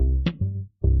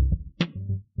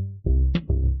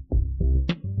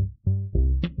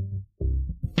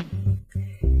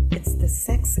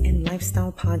sex and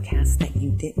lifestyle podcast that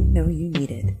you didn't know you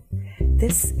needed.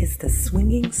 This is the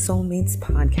Swinging Soulmates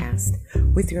podcast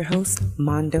with your host,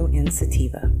 Mondo and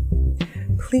Sativa.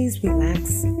 Please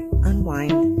relax,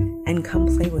 unwind, and come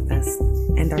play with us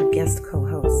and our guest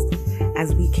co-host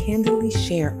as we candidly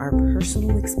share our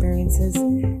personal experiences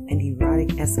and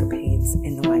erotic escapades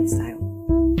in the lifestyle.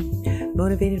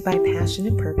 Motivated by passion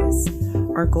and purpose,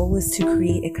 our goal is to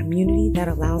create a community that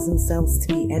allows themselves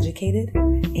to be educated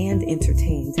and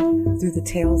entertained through the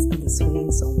tales of the swinging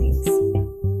soulmates.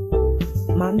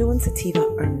 Mondo and Sativa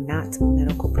are not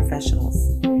medical professionals,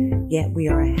 yet we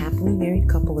are a happily married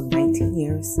couple of 19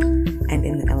 years and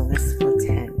in the LS for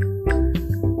 10.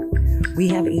 We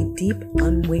have a deep,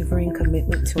 unwavering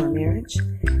commitment to our marriage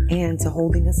and to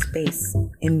holding a space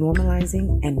in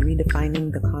normalizing and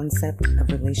redefining the concept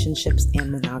of relationships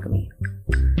and monogamy.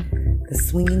 The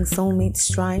Swinging Soulmate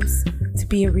strives to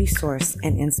be a resource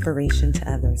and inspiration to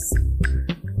others.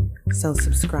 So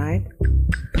subscribe,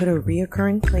 put a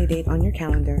reoccurring playdate on your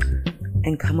calendar,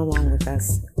 and come along with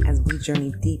us as we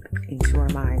journey deep into our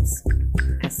lives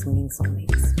as Swinging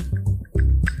Soulmates.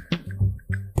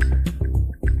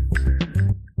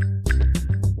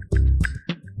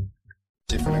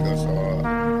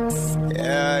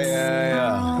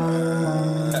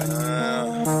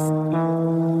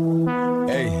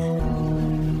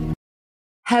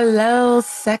 Hello,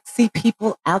 sexy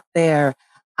people out there.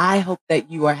 I hope that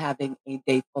you are having a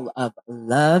day full of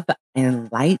love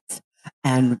and light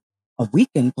and a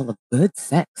weekend full of good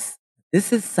sex.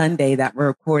 This is Sunday that we're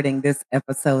recording this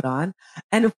episode on.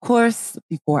 And of course,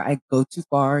 before I go too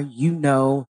far, you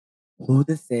know who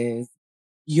this is.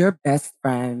 Your best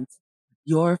friend,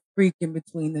 your freak in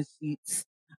between the sheets.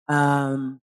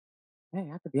 Hey,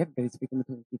 I could be everybody's freak in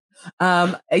between the sheets.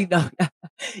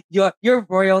 Your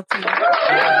royalty.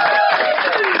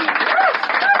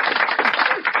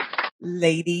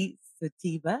 Lady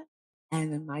Sativa,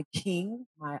 and my king,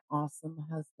 my awesome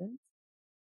husband.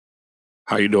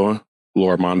 How you doing?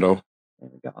 Lord Mondo. There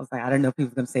we go. I was like, I don't know if he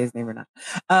was going to say his name or not.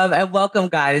 And welcome,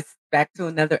 guys, back to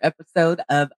another episode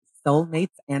of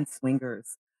Soulmates and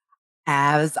Swingers.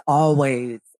 As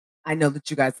always, I know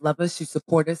that you guys love us, you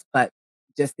support us, but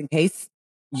just in case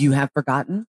you have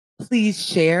forgotten, please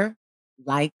share,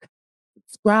 like,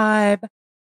 subscribe,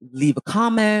 leave a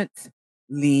comment,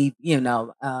 leave,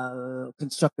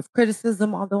 constructive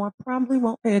criticism, although I probably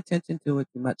won't pay attention to it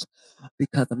too much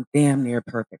because I'm damn near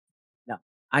perfect. No,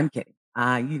 I'm kidding.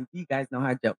 You guys know how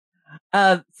I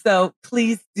joke. So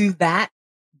please do that.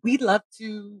 We'd love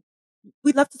to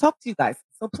talk to you guys.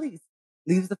 So please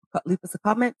leave us a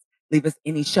comment, leave us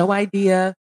any show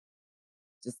idea,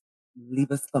 just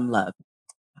leave us some love.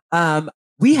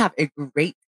 We have a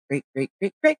great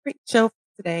show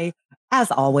today. As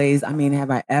always, I mean,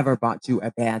 have I ever brought you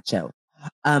a bad show?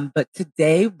 But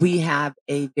today we have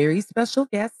a very special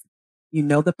guest. You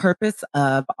know, the purpose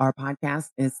of our podcast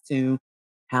is to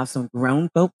have some grown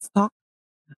folks talk.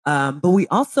 But we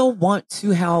also want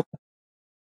to help,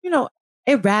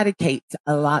 eradicate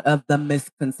a lot of the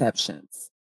misconceptions.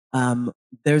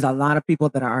 There's a lot of people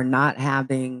that are not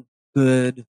having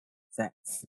good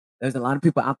sex. There's a lot of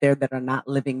people out there that are not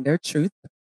living their truth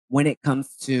when it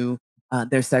comes to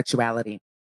their sexuality.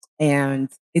 And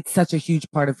it's such a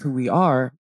huge part of who we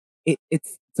are.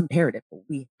 It's imperative.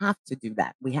 We have to do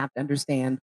that. We have to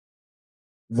understand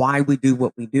why we do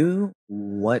what we do,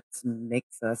 what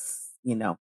makes us,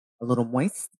 a little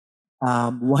moist,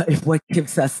 what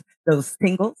gives us those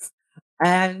tingles.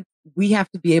 And we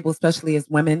have to be able, especially as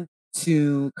women,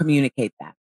 to communicate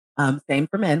that. Same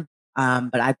for men.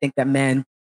 But I think that men,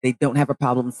 they don't have a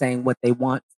problem saying what they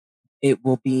want. It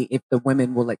will be if the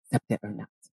women will accept it or not.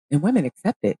 And women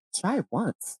accept it. Try it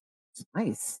once,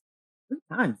 twice, 3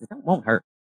 times. It won't hurt.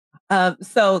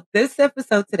 So this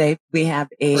episode today, we have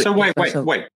a... So wait.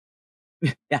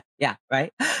 Yeah,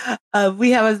 right.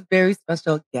 We have a very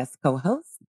special guest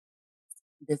co-host.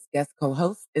 This guest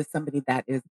co-host is somebody that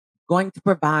is going to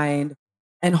provide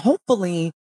and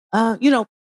hopefully,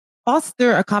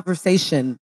 foster a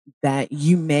conversation that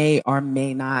you may or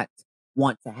may not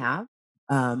want to have.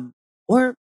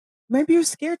 Or maybe you're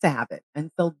scared to have it.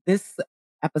 And so this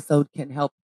episode can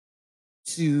help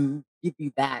to give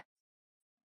you that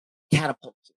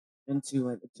catapult you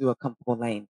into a comfortable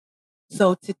lane.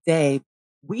 So today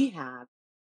we have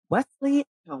Wesley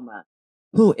Toma,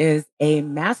 who is a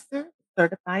master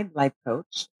certified life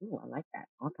coach. Ooh, I like that.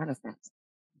 All kind of snaps.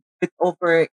 With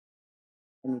over,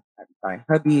 sorry,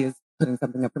 hubby is putting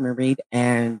something up for me to read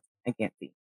and I can't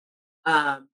see.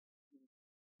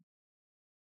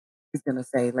 He's going to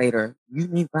say later, you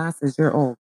need glasses, you're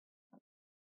old.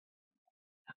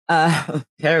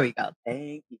 There we go.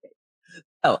 Thank you.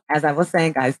 So, as I was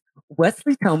saying, guys,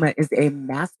 Wesley Toma is a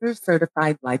master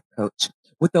certified life coach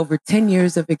with over 10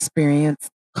 years of experience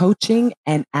coaching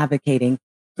and advocating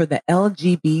for the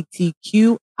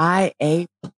LGBTQIA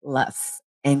plus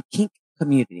and kink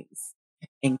communities,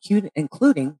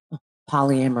 including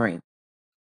polyamory,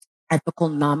 ethical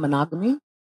non-monogamy,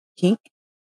 kink,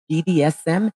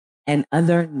 BDSM, and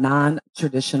other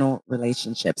non-traditional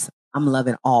relationships. I'm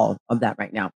loving all of that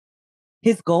right now.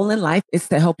 His goal in life is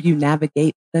to help you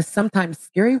navigate the sometimes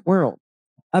scary world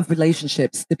of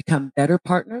relationships to become better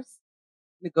partners,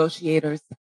 negotiators,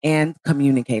 and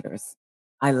communicators.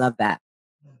 I love that.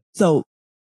 So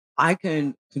I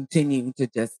can continue to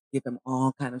just give him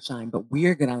all kind of shine, but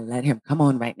we're going to let him come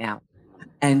on right now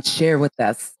and share with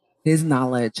us his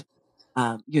knowledge,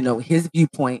 his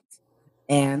viewpoint,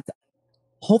 and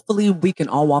hopefully we can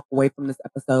all walk away from this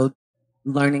episode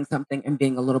learning something and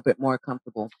being a little bit more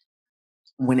comfortable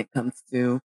when it comes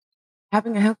to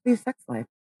having a healthy sex life.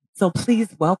 So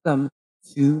please welcome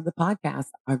to the podcast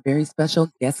our very special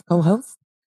guest co-host,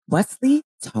 Wesley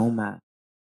Toma.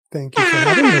 Thank you for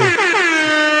having me.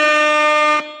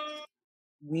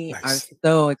 We Nice. are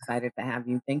so excited to have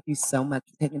you. Thank you so much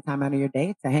for taking time out of your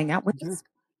day to hang out with us.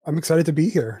 I'm excited to be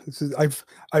here. I've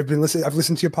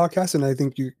listened to your podcast, and I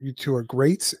think you two are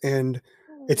great. And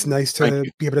it's nice to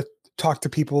be able to talk to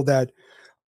people that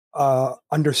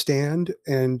understand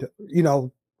and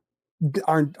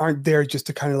aren't there just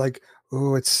to kind of like,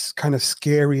 oh, it's kind of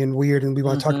scary and weird, and we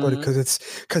want to talk about it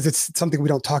because it's something we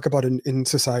don't talk about in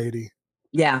society.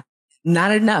 Yeah,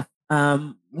 not enough.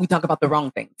 We talk about the wrong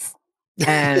things,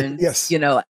 and yes,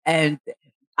 and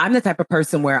I'm the type of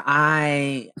person where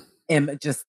I am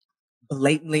just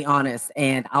blatantly honest,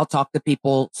 and I'll talk to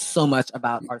people so much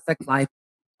about our sex life,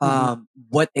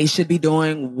 what they should be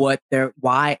doing,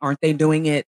 why aren't they doing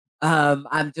it.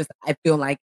 I feel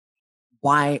like,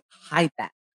 why hide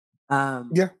that?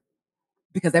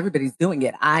 Because everybody's doing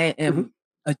it. I am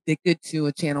addicted to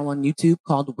a channel on YouTube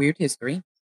called Weird History.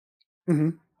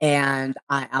 And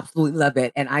I absolutely love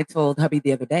it. And I told hubby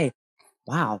the other day,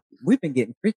 wow, we've been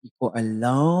getting freaky for a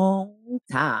long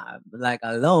time, like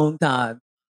a long time.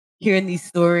 Hearing these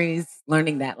stories,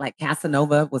 learning that like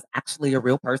Casanova was actually a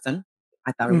real person.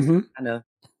 I thought it was kind of,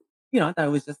 I thought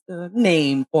it was just a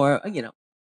name for,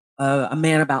 a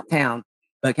man about town.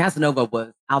 But Casanova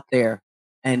was out there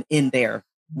and in there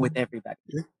with everybody.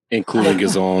 Including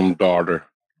his own daughter.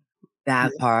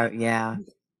 That part, yeah.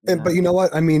 But you know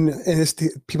what? I mean, and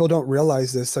people don't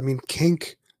realize this. I mean,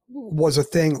 kink was a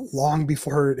thing long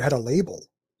before it had a label.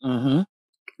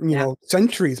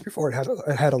 Centuries before it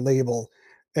had a label.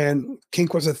 And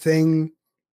kink was a thing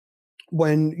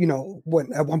when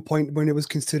at one point when it was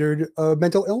considered a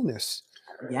mental illness.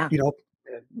 Yeah.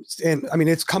 And I mean,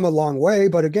 it's come a long way,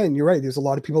 but again, you're right. There's a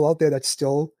lot of people out there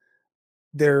that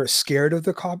they're scared of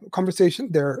the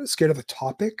conversation. They're scared of the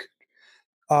topic.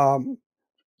 And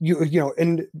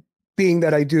being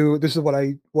that this is what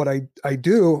I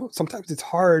do, sometimes it's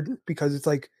hard because it's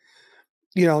like,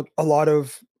 a lot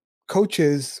of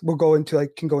coaches can go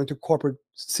into corporate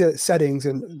settings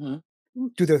and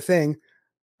do their thing.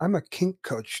 I'm a kink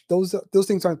coach. Those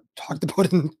things aren't talked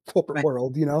about in the corporate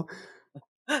world,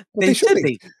 but they should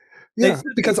be. Yeah,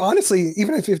 because honestly,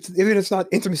 even if it's not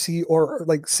intimacy or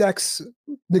like sex,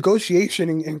 negotiation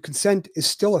and consent is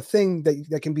still a thing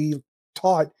that can be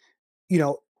taught, in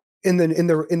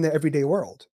the everyday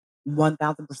world.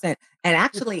 1000%. And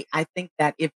actually, I think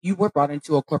that if you were brought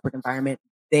into a corporate environment,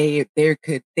 they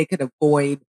could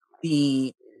avoid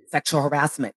the sexual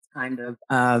harassment kind of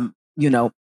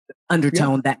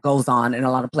undertone that goes on in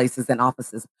a lot of places and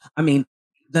offices. I mean,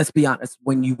 let's be honest,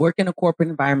 when you work in a corporate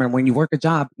environment, when you work a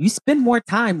job, you spend more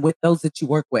time with those that you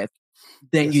work with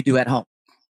than you do at home.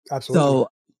 Absolutely. So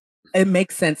it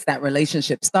makes sense that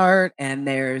relationships start and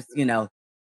there's,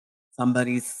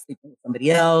 somebody's sleeping with somebody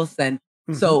else. And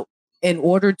so in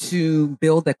order to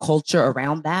build a culture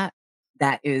around that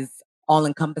is all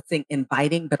encompassing,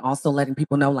 inviting, but also letting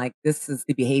people know like this is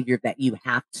the behavior that you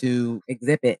have to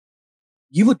exhibit,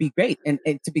 you would be great and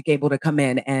to be able to come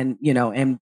in and,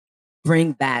 and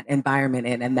bring that environment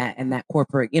in and that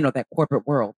corporate, that corporate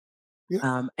world,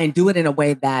 and do it in a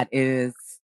way that is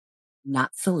not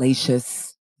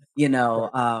salacious,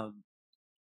 not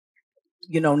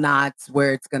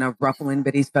where it's going to ruffle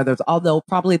anybody's feathers. Although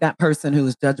probably that person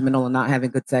who's judgmental and not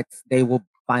having good sex, they will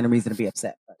find a reason to be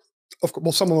upset. But. Of course,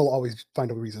 well, someone will always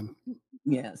find a reason.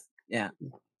 Yes. Yeah.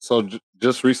 So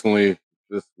just recently,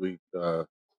 this week at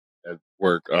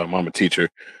work, I'm a teacher,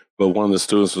 but one of the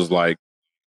students was like,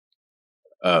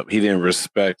 he didn't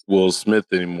respect Will Smith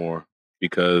anymore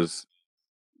because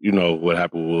what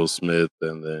happened with Will Smith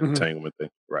and the entanglement thing,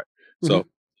 right? So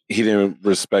he didn't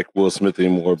respect Will Smith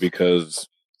anymore because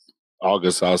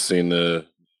August I seen to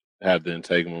have the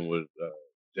entanglement with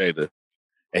Jada,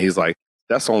 and he's like,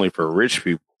 "That's only for rich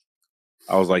people."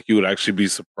 I was like, "You would actually be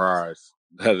surprised.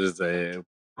 That is a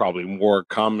probably more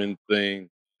common thing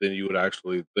than you would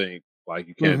actually think. Like,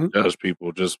 you can't judge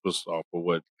people just based off of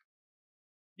what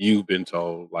you've been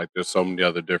told. Like, there's so many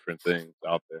other different things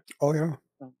out there." Oh yeah.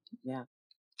 Yeah.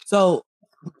 So,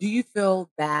 do you feel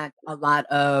that a lot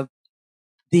of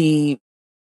the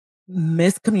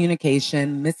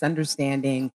miscommunication,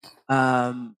 misunderstanding,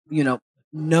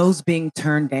 nose being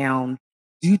turned down,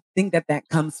 do you think that that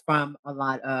comes from a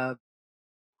lot of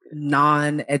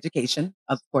non-education,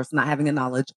 of course, not having a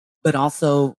knowledge, but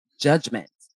also judgment?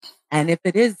 And if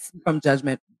it is from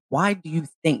judgment, why do you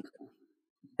think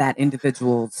that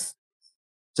individuals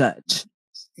judge?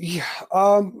 Yeah.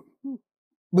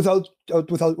 While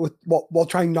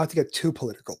trying not to get too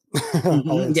political,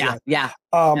 I'll answer that. Yeah.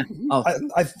 I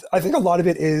think a lot of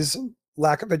it is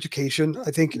lack of education.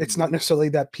 I think it's not necessarily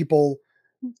that people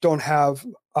don't have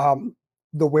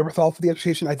the wherewithal for the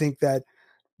education. I think that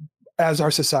as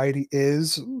our society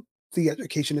is, the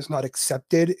education is not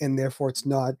accepted, and therefore it's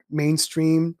not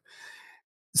mainstream.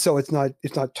 So it's not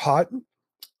taught.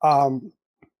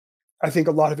 I think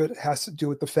a lot of it has to do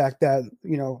with the fact that,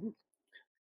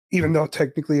 even though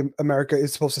technically America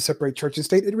is supposed to separate church and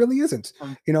state, it really isn't.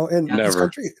 And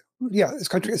this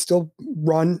country is still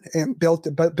run and built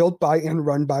by and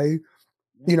run by,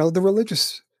 the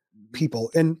religious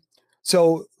people. And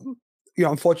so,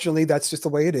 unfortunately, that's just the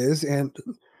way it is. And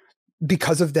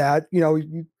because of that,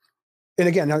 and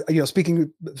again,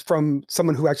 speaking from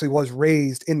someone who actually was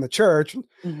raised in the church,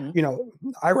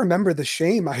 I remember the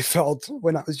shame I felt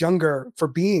when I was younger for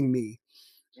being me.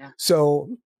 Yeah.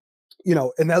 So,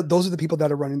 and those are the people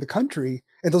that are running the country,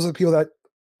 and those are the people that,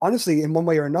 honestly, in one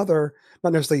way or another,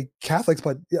 not necessarily Catholics,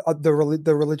 but the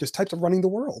religious types are running the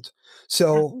world.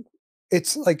 So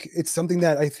it's something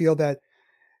that I feel that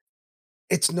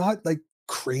it's not like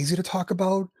crazy to talk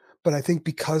about, but I think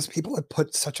because people have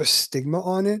put such a stigma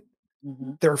on it,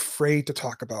 they're afraid to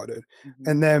talk about it.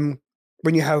 And then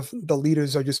when you have the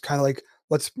leaders are just kind of like,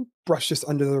 let's brush this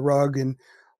under the rug and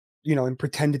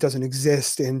pretend it doesn't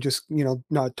exist and just,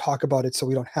 not talk about it so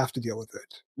we don't have to deal with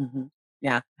it.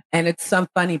 Yeah. And it's so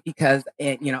funny because,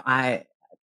 I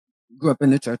grew up in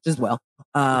the church as well.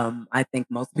 I think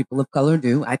most people of color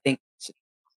do. I think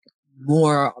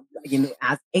more,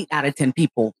 as 8 out of 10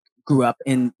 people grew up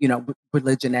in,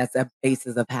 religion as a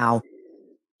basis of how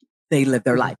they live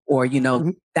their life, or,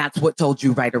 that's what told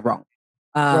you right or wrong.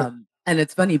 And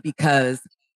it's funny because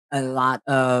a lot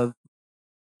of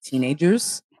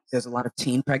teenagers, there's a lot of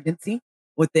teen pregnancy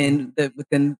within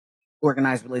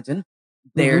organized religion.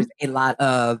 There's a lot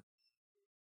of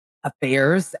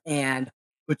affairs, and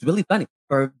it's really funny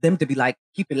for them to be like,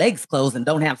 keep your legs closed and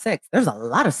don't have sex. There's a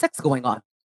lot of sex going on.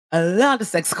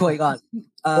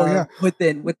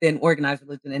 Within organized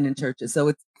religion and in churches.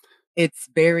 So it's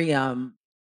very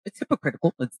it's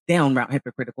hypocritical. It's downright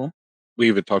hypocritical. We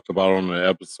even talked about on the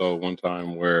episode one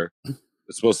time where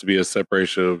it's supposed to be a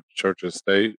separation of church and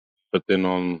state, but then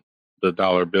on the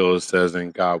dollar bill it says,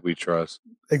 "In God we trust."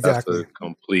 Exactly. That's a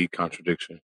complete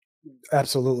contradiction.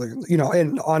 Absolutely.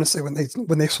 And honestly, when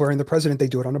they swear in the president, they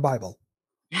do it on the Bible.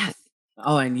 Yes.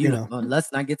 Oh, and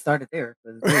let's not get started there.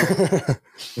 But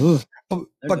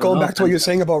going back to what you're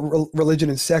saying about religion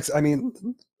and sex, I mean,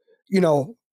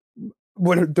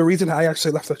 when the reason I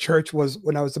actually left the church was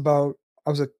when I was a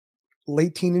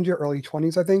late teenager, early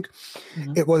 20s, I think.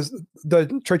 It was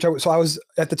the church I was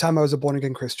at the time I was a born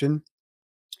again Christian.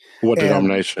 What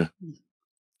denomination?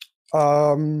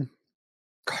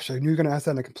 Gosh, I knew you were going to ask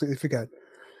that and I completely forget.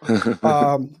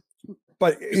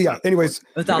 But yeah, anyways,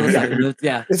 it's all the same.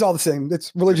 Yeah, it's all the same.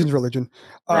 It's religion's religion.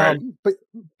 Right.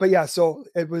 But yeah, so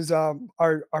it was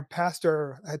our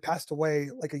pastor had passed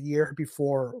away like a year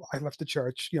before I left the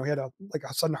church. He had a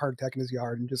sudden heart attack in his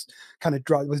yard and just kind of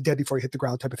was dead before he hit the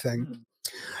ground, type of thing.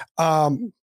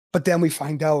 But then we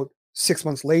find out 6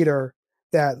 months later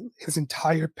that his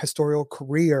entire pastoral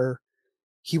career,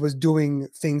 he was doing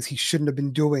things he shouldn't have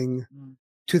been doing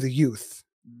to the youth.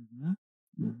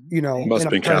 He must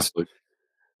have been Catholic.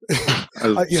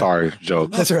 Sorry,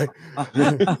 joke. That's right.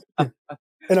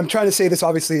 And I'm trying to say this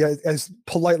obviously as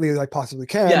politely as I possibly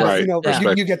can. Yeah,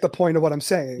 but, you get the point of what I'm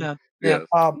saying. Yeah.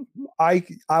 I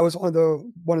was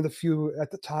one of the few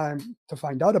at the time to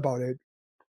find out about it,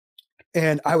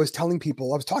 and I was talking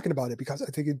about it because I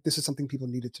figured this is something people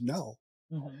needed to know.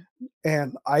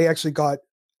 And I actually got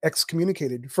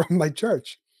excommunicated from my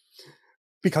church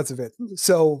because of it.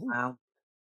 So, wow.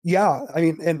 Yeah, I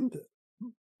mean, and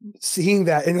seeing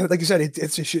that, and like you said,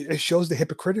 it shows the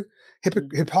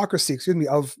hypocrisy, excuse me,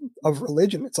 of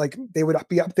religion. It's like they would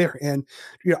be up there, and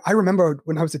I remember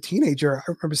when I was a teenager, I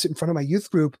remember sitting in front of my youth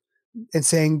group and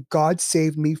saying, "God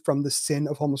saved me from the sin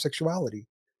of homosexuality."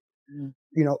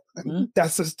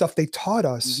 That's the stuff they taught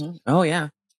us. Oh yeah,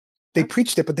 they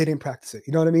preached it, but they didn't practice it.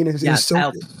 You know what I mean? It was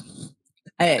so.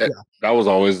 That was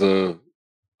always a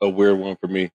weird one for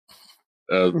me.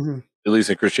 At least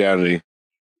in Christianity,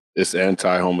 it's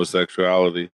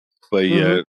anti-homosexuality, but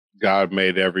yet God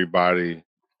made everybody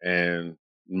and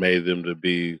made them to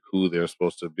be who they're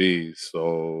supposed to be.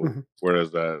 So where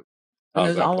does that? And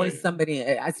there's always somebody,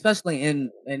 especially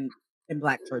in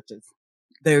Black churches,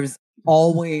 there's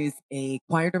always a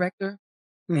choir director,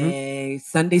 a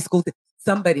Sunday school,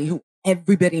 somebody who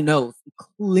everybody knows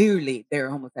clearly they're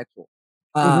homosexual,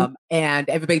 and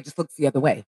everybody just looks the other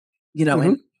way,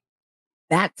 and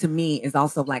that to me is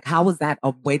also like, how is that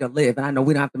a way to live? And I know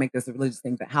we don't have to make this a religious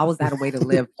thing, but how is that a way to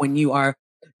live when you are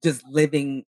just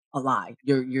living a lie?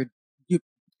 You're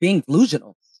being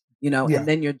delusional, and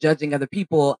then you're judging other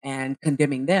people and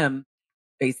condemning them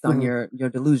based on your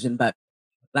delusion. But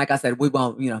like I said, we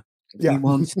won't, we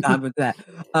won't start with that.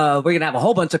 We're gonna have a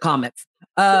whole bunch of comments.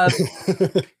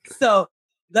 So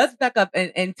let's back up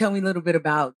and tell me a little bit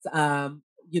about, I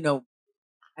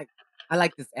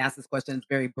like to ask this question. It's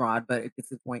very broad, but it gets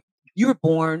to the point. You were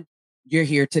born, you're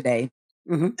here today.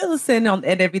 Fill us in on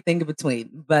and everything in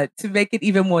between. But to make it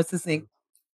even more succinct,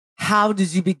 how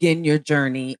did you begin your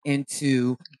journey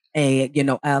into a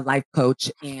life coach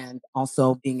and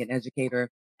also being an educator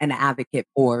and an advocate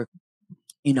for,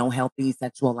 healthy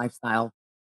sexual lifestyle,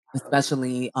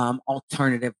 especially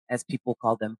alternative, as people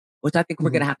call them, which I think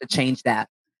we're going to have to change that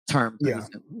term pretty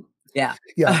soon. Yeah.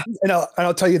 And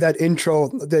I'll tell you that intro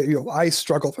that I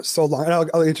struggled for so long, and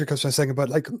I'll introduce for a second, but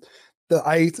like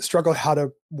I struggled how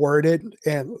to word it,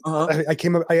 and I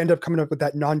ended up coming up with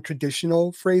that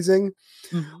non-traditional phrasing,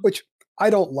 which I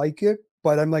don't like it,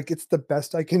 but I'm like, it's the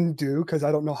best I can do because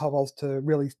I don't know how else to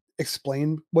really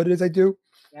explain what it is I do.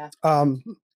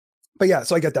 But yeah,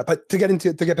 so I get that. But to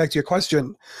get back to your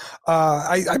question,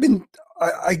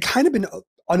 I kind of been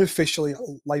unofficially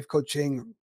life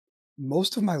coaching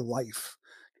most of my life.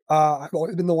 I've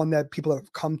always been the one that people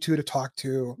have come to talk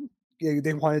to.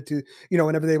 They wanted to,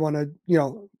 whenever they want to,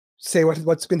 say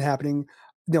what's been happening,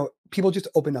 people just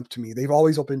open up to me. They've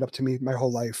always opened up to me my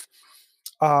whole life.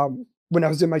 When I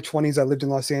was in my 20s, I lived in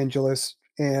Los Angeles,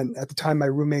 and at the time, my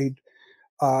roommate,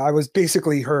 I was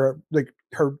basically her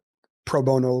pro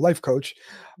bono life coach.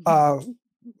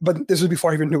 But this was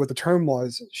before I even knew what the term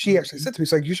was. She actually said to me,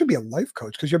 "It's like, you should be a life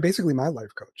coach because you're basically my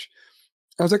life coach."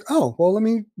 I was like, "Oh, well,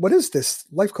 what is this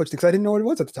life coach thing?" Because I didn't know what it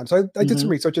was at the time. So I did some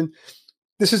research, and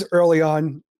this is early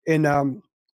on in,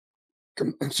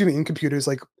 in computers.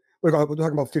 Like we're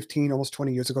talking about 15, almost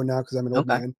 20 years ago now, because I'm an old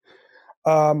man.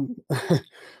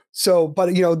 So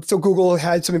Google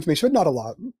had some information, but not a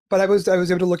lot. But I was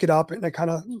able to look it up, and I kind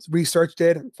of researched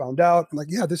it and found out. I'm like,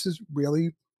 yeah, this is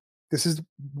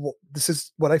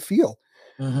what I feel.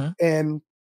 And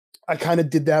I kind of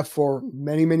did that for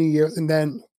many, many years. And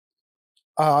then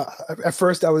at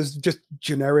first I was just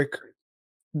generic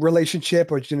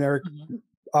relationship or generic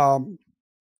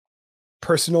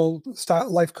personal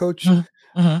style life coach.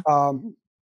 But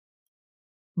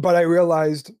I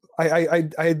realized I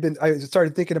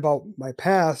started thinking about my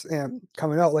past and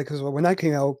coming out, like, because when I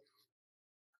came out,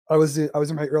 I was in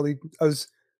my early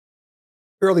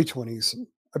 20s,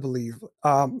 I believe.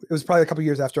 It was probably a couple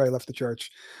years after I left the church.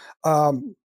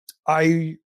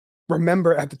 I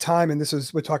remember at the time, and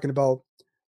we're talking about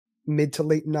mid to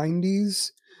late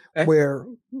 90s, where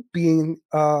being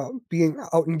out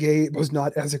and gay was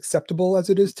not as acceptable as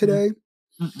it is today.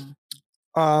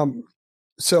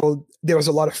 So there was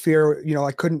a lot of fear.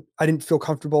 I didn't feel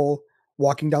comfortable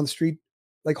walking down the street,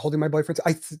 like holding my boyfriend's.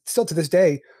 Still to this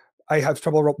day, I have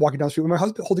trouble walking down the street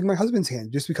with holding my husband's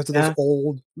hand, just because of those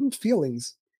old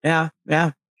feelings. Yeah.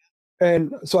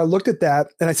 And so I looked at that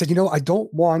and I said, I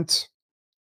don't want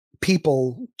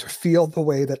people to feel the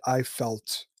way that I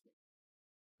felt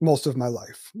most of my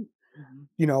life.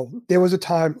 There was a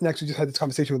time, and actually just had this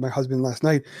conversation with my husband last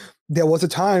night. There was a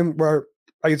time where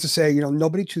I used to say,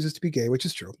 nobody chooses to be gay, which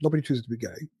is true. Nobody chooses to be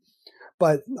gay.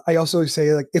 But I also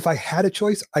say, like, if I had a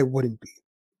choice, I wouldn't be.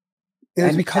 And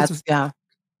it's because that's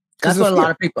what a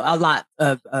lot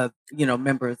of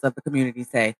members of the community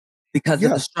say, because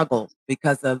of the struggle,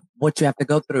 because of what you have to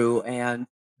go through. And,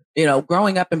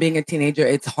 growing up and being a teenager,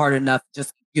 it's hard enough,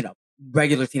 just,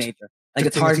 regular teenager. Like,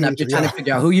 it's hard enough. You're trying to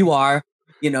figure out who you are.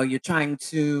 You're trying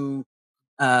to,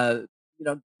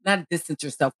 not distance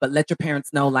yourself, but let your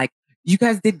parents know, like, you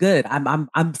guys did good.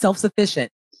 I'm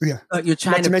self-sufficient. Yeah. But you're Not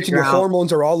trying to to mention figure your out.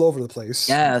 hormones are all over the place.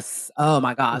 Yes. Oh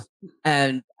my gosh.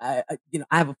 And I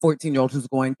have a 14-year-old who's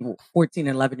going through 14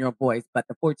 and 11-year-old boys, but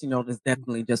the 14-year-old is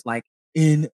definitely just like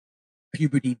in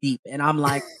puberty deep. And I'm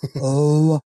like,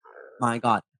 oh my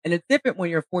God. And it's different when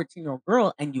you're a 14-year-old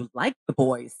girl and you like the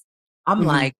boys. I'm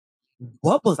like,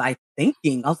 what was I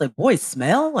thinking? I was like, boys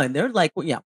smell? And they're like, well,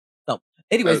 yeah. So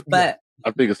anyways, but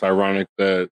I think it's ironic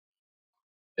that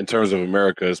in terms of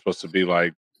America, it's supposed to be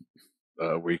like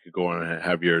where you could go and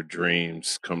have your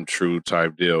dreams come true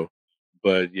type deal.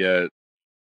 But yet,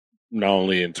 not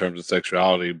only in terms of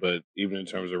sexuality, but even in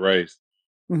terms of race,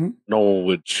 no one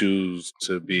would choose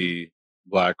to be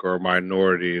black or a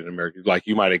minority in America. Like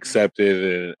you might accept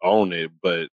it and own it,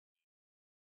 but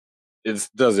it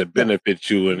doesn't benefit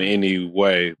you in any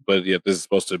way. But yet, this is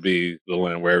supposed to be the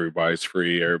land where everybody's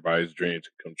free, everybody's dreams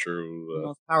can come true. the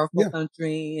most powerful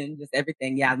country and just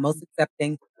everything. Yeah, most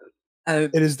accepting.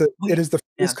 It is the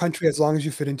freest country as long as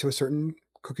you fit into a certain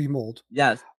cookie mold.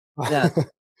 Yes. Yes.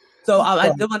 So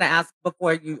I did want to ask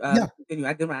before you continue.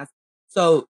 I did want to ask.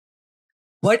 So,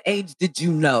 what age did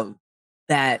you know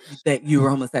that you were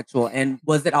homosexual, and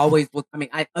was it always? I mean,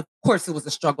 of course it was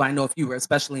a struggle. I know if you were,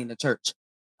 especially in the church.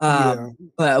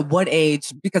 But what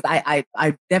age? Because I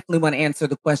definitely want to answer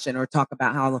the question or talk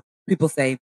about how people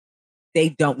say they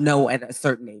don't know at a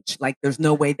certain age. Like there's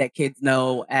no way that kids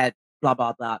know at blah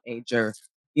blah blah age, or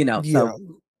So.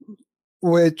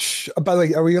 Which, by the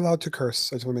way, are we allowed to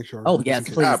curse? I just want to make sure. Oh yes,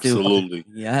 please absolutely. do.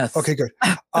 Yes. Okay, good.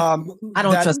 I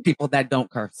don't trust people that don't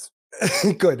curse.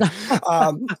 Good.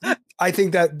 I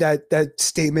think that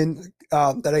statement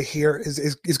that I hear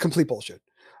is complete bullshit.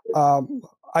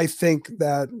 I think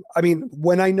that, I mean,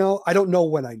 I don't know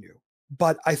when I knew,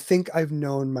 but I think I've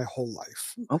known my whole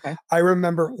life. Okay. I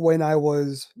remember when I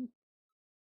was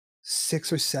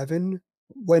 6 or 7,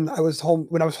 when I was home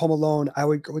alone, I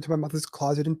would go into my mother's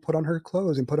closet and put on her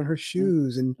clothes and put on her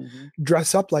shoes and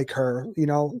dress up like her,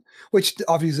 which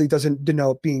obviously doesn't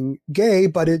denote being gay,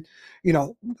 but I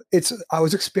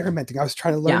was experimenting. I was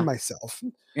trying to learn myself.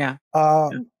 Yeah.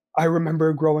 I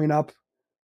remember growing up,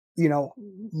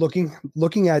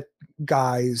 looking at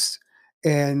guys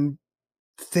and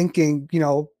thinking,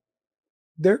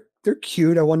 they're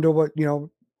cute. I wonder what,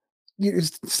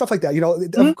 stuff like that,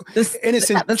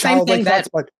 innocent the same childlike thing thoughts,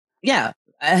 but a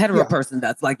hetero person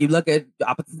does. Like you look at the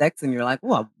opposite sex and you're like,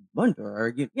 oh, I wonder,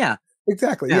 or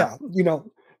exactly,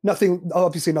 nothing,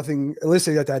 obviously nothing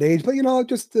illicit at that age, but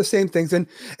just the same things, and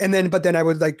then I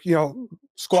would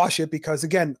squash it because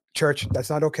again, church,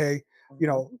 that's not okay,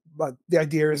 but the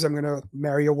idea is I'm gonna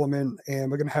marry a woman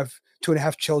and we're gonna have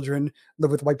 2.5 children,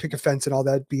 live with white picket fence and all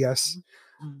that BS.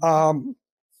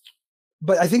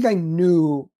 But I think I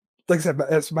knew, like I said,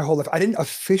 that's my whole life. I didn't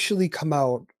officially come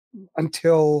out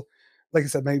until, like I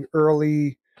said, my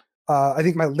early, I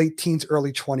think my late teens,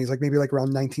 early 20s, like maybe like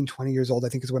around 19, 20 years old, I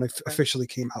think is when I officially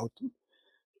came out.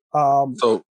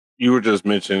 So you were just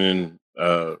mentioning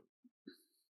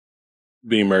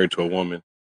being married to a woman.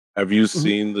 Have you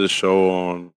seen the show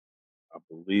on, I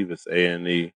believe it's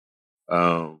A&E,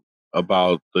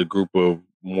 about the group of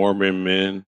Mormon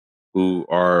men who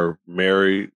are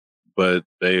married, but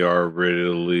they are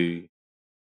really,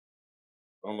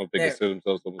 I don't know if they consider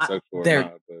themselves homosexual or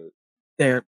not, but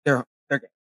they're gay.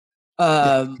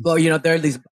 Well, they're at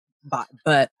least bi,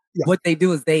 but what they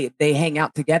do is they hang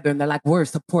out together and they're like, we're a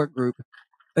support group.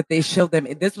 But they show them,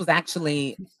 this was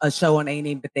actually a show on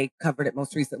A&E, but they covered it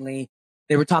most recently.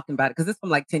 They were talking about it because it's from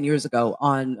like 10 years ago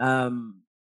on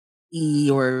E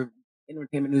or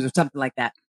Entertainment News or something like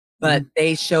that. But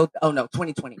they showed,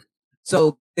 2020.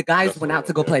 So the guys went out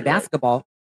to go play basketball.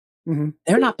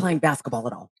 They're not playing basketball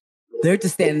at all. They're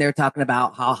just standing there talking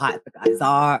about how hot the guys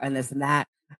are and this and that.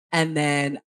 And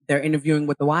then they're interviewing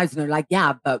with the wives and they're like,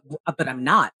 yeah, but I'm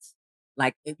not.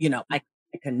 Like, I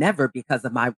can never because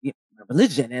of my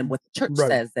religion and what the church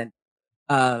says. And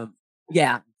so.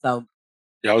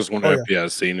 Yeah, I was wondering if you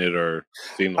had seen it or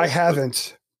seen. I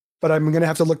haven't, but I'm gonna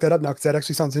have to look that up now because that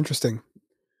actually sounds interesting.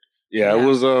 Yeah, it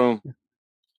was.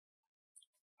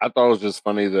 I thought it was just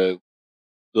funny that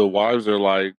the wives are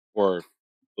like, or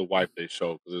the wife they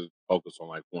show because it's focused on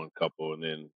like one couple, and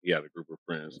then he had a group of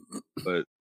friends. But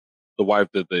the wife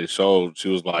that they showed, she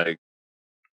was like,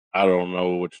 "I don't know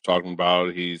what you're talking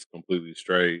about. He's completely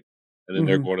straight." And then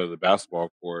they're going to the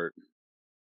basketball court,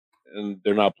 and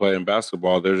they're not playing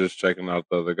basketball. They're just checking out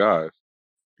the other guys.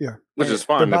 Yeah, which is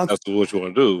fine if that's what you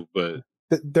want to do, but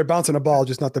they're bouncing a ball,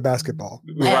 just not the basketball.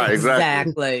 Right,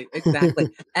 exactly.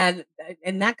 And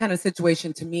in that kind of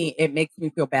situation, to me, it makes me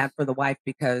feel bad for the wife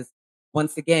because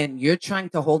once again, you're trying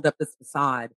to hold up this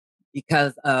facade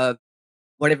because of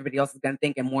what everybody else is going to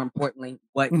think, and more importantly,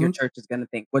 what your Mhm. church is going to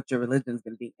think, what your religion is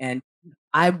going to be. And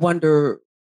I wonder,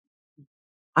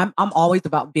 I'm always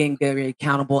about being very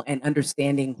accountable and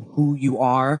understanding who you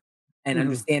are and Mhm.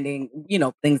 understanding,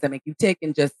 things that make you tick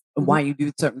and just Mhm. why you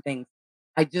do certain things.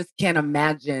 I just can't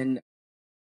imagine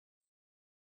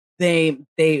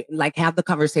they like have the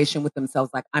conversation with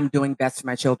themselves like, I'm doing best for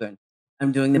my children.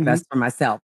 I'm doing the Mhm. best for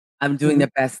myself. I'm doing Mhm.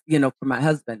 the best, for my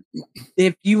husband.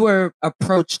 If you were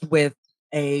approached with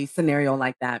a scenario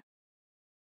like that,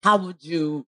 how would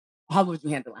you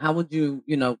handle it? How would you,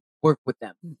 work with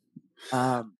them?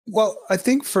 Well, I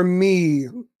think for me,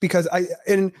 because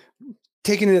and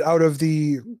taking it out of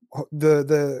the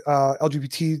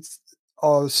LGBT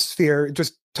sphere,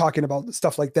 just talking about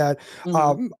stuff like that.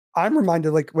 Mhm. I'm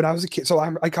reminded, like when I was a kid. So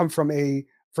I come from a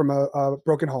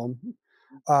broken home.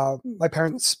 My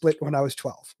parents split when I was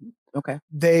 12. Okay.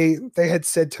 They had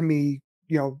said to me,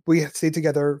 we had stayed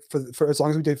together for as long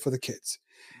as we did for the kids.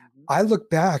 Mhm. I look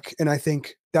back and I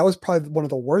think that was probably one of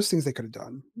the worst things they could have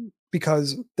done,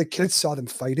 because the kids saw them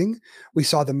fighting. We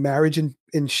saw the marriage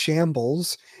in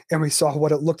shambles, and we saw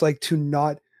what it looked like to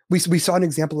not. We saw an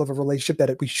example of a relationship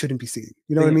that we shouldn't be seeing.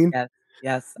 You know what I mean? Yes.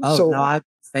 Yes. Oh, no, So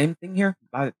same thing here.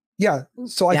 yeah.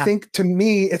 So I Yeah. think, to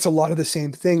me, it's a lot of the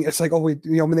same thing. It's like, oh,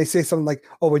 when they say something like,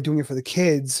 oh, we're doing it for the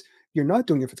kids, you're not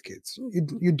doing it for the kids.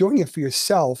 You're doing it for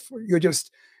yourself. You're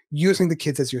just using the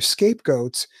kids as your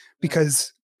scapegoats, Right.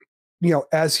 because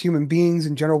as human beings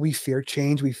in general, we fear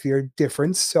change, we fear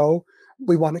difference. So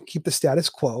we want to keep the status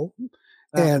quo.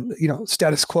 Yeah. And,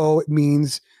 status quo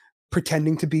means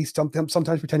pretending to be something,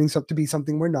 sometimes pretending to be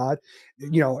something we're not,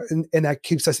 Mhm. and that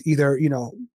keeps us either,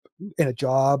 in a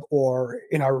job, or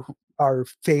in our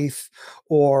faith,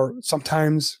 or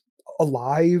sometimes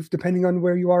alive, depending on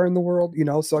where you are in the world.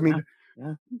 So I Yeah. mean,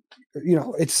 Yeah.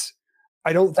 it's,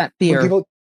 I don't, That when fear. people,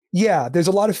 yeah, there's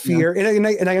a lot of Yeah. fear, and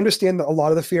I understand a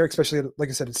lot of the fear, especially, like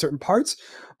I said, in certain parts.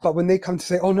 But when they come to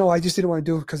say, "Oh no, I just didn't want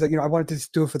to do it because I wanted to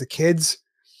do it for the kids,"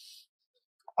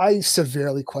 I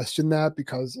severely question that,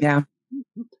 because Yeah.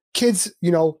 kids,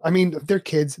 I mean, they're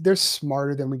kids. They're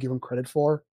smarter than we give them credit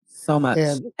for, So much.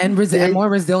 and And more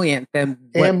resilient than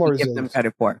what and more we give them resilient.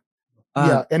 credit for.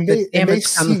 Yeah, and The they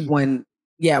damage comes see when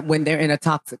they're in a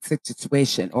toxic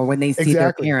situation, or when they see their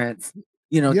exactly. parents,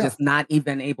 Yeah, just not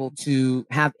even able to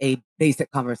have a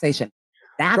basic conversation.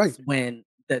 right. That's when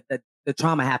the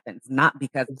trauma happens, not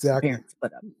because the Exactly. parents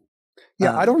split up.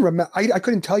 Yeah, I don't remember. I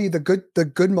couldn't tell you the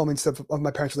good moments of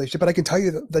my parents' relationship, but I can tell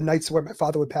you the nights where my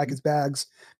father would pack his bags,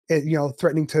 and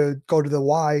threatening to go to the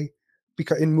Y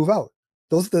and move out.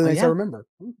 Those are the Oh nights I yeah, remember.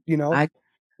 You know. I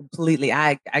completely.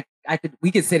 I could.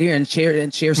 We could sit here and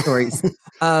share stories.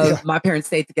 Yeah. My parents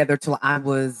stayed together till I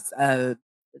was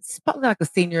it's probably like a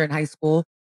senior in high school,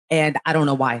 and I don't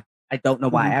know why. I don't know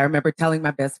why. Mhm. I remember telling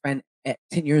my best friend at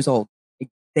 10 years old, like,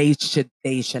 they should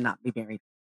not be married,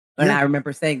 and Yeah. I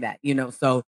remember saying that.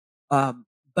 So, um,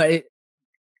 but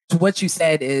to what you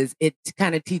said is it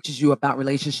kind of teaches you about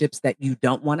relationships that you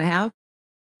don't want to have.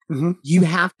 Mhm. You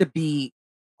have to be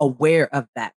aware of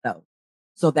that though.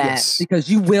 So that Yes. because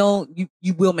you will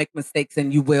make mistakes,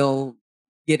 and you will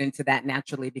get into that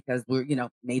naturally, because we're,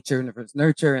 nature versus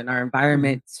nurture, and our Mhm.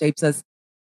 environment shapes us.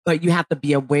 But you have to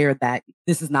be aware that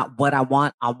this is not what I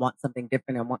want. I want something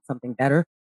different. I want something better,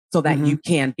 so that you Mhm.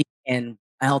 can be in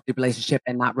a healthy relationship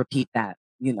and not repeat that,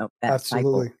 that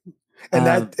cycle. Absolutely. And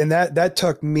Um, that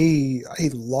took me a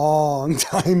long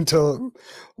time to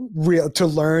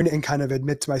learn and kind of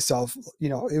admit to myself.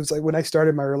 It was like when I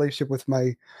started my relationship with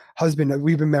my husband.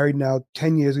 We've been married now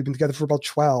 10 years. We've been together for about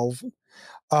 12.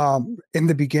 In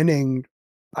the beginning,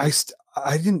 I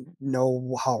didn't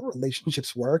know how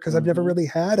relationships work, because I've never mhm, really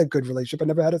had a good relationship. I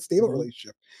never had a stable mhm,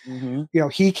 relationship.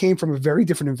 mhm. He came from a very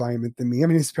different environment than me. I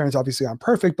mean, his parents obviously aren't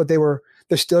perfect, but they're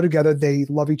still together. They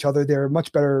love each other. They're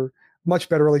much better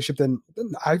relationship than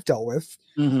I've dealt with.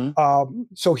 Mhm.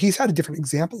 So he's had a different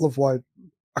example of what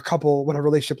a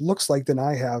relationship looks like than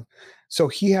I have. So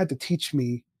he had to teach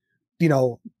me, you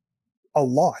know, a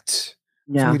lot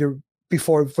for me Yeah. to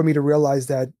for me to realize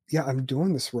that, yeah, I'm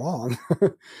doing this wrong.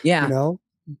 you Yeah. know?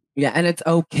 Yeah. And it's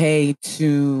okay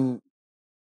to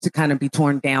kind of be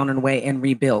torn down in a way and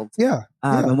rebuild. Yeah.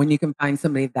 Yeah. And when you can find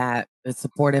somebody that is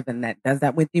supportive and that does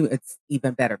that with you, it's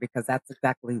even better, because that's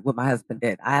exactly what my husband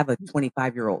did. I have a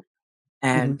 25-year-old, Hmm.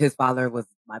 and his father was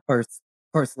my first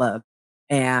love.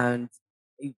 And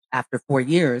after 4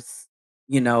 years,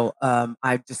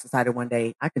 I just decided one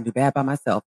day I can do bad by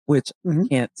myself, which I Hmm.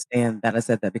 can't stand that I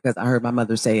said that, because I heard my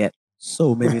mother say it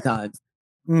so many times.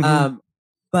 Hmm. Um,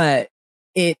 but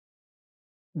it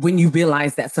when you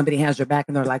realize that somebody has your back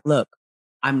and they're like, look,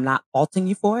 I'm not faulting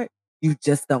you for it. You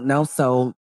just don't know.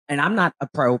 So, And I'm not a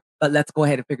pro, but let's go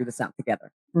ahead and figure this out together.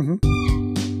 Mm-hmm.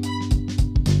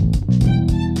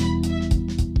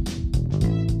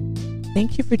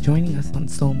 Thank you for joining us on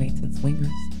Soulmates and Swingers.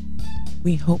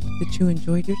 We hope that you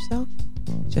enjoyed yourself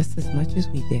just as much as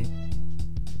we did.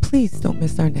 Please don't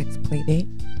miss our next play date.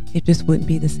 It just wouldn't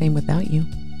be the same without you.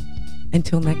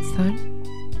 Until next time,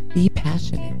 be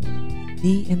passionate,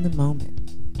 be in the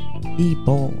moment, be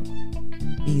bold,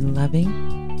 be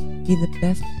loving, be the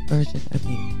best version of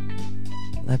you.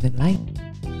 Love and light.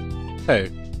 Hey,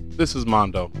 this is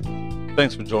Mondo.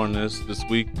 Thanks for joining us this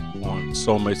week on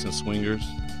Soulmates and Swingers.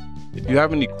 If you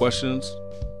have any questions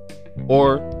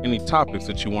or any topics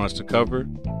that you want us to cover,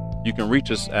 you can reach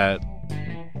us at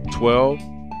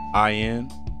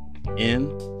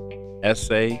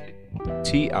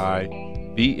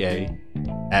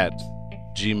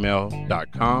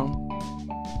 12insativa@gmail.com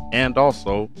and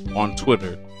also on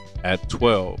Twitter at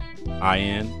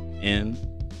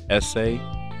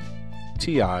 12insativa.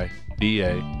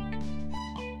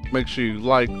 Make sure you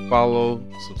like, follow,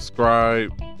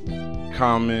 subscribe,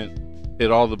 comment,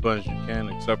 hit all the buttons you can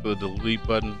except for the delete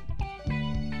button,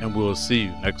 and we'll see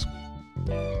you next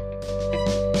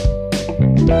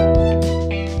week.